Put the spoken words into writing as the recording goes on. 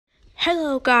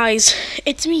Hello guys,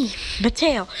 it's me,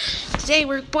 Mateyo. Today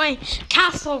we're playing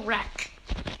Castle Wreck.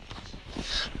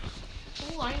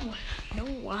 Oh, I know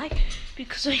why?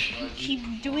 Because I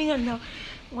keep doing it.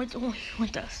 What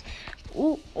does?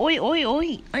 Oh,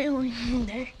 oi!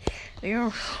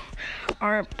 There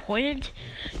are pointed.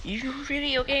 Your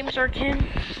video games are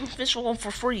visual for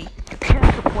free. You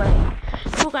can't play.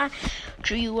 So guys,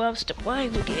 you loves to play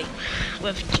the game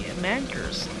with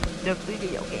Commanders, the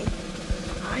video game.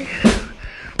 I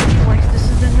realized this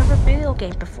is another video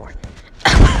game before.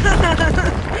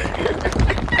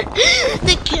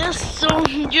 The castle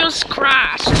just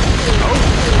crashed.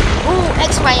 Oh,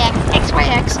 XYX.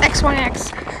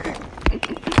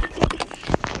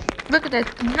 Look at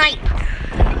that knight.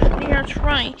 They are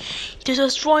trying to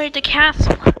destroy the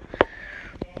castle.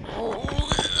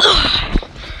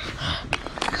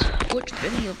 Which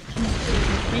video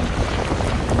game?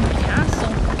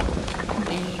 Castle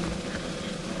game.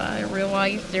 I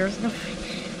realize there's nothing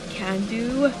can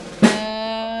do.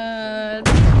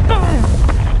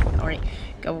 Alright,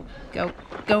 go.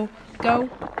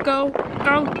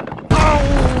 Oh,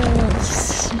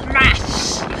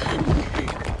 smash!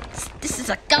 This is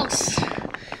a ghost.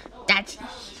 That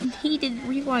he didn't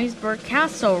realize we're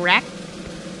castle wreck.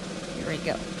 Here we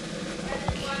go.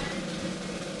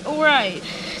 Alright,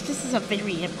 this is a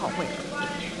very important.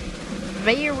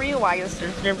 They realized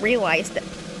that.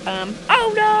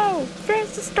 Oh no!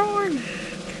 There's the storm!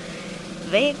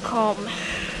 They come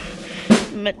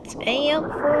Mateyo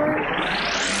for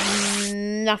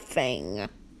nothing.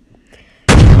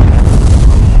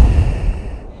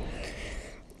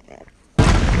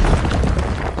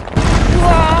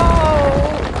 Whoa!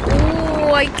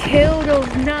 Ooh, I killed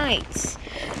those knights.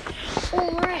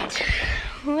 Alright,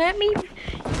 let me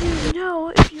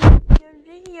know if you like your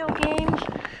video games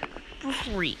for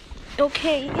free.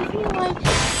 Okay, if you like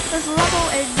this level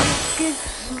and you get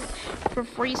for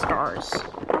 3 stars.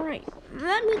 Alright,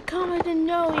 let me comment and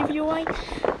know if you like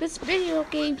this video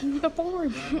game before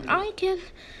I can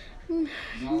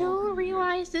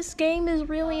realize this game is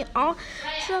really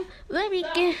awesome. Let me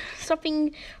get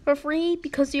something for free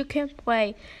because you can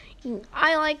play.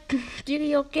 I like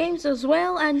video games as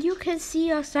well, and you can see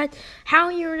us at how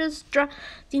you're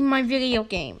destructing my video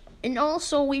game. And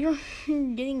also, we're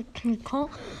getting caught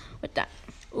with that.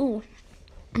 Ooh,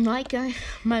 like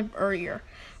my earlier.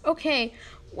 Okay,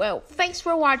 well, thanks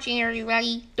for watching,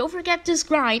 everybody. Don't forget to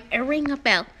subscribe and ring a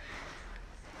bell.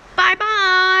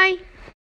 Bye-bye!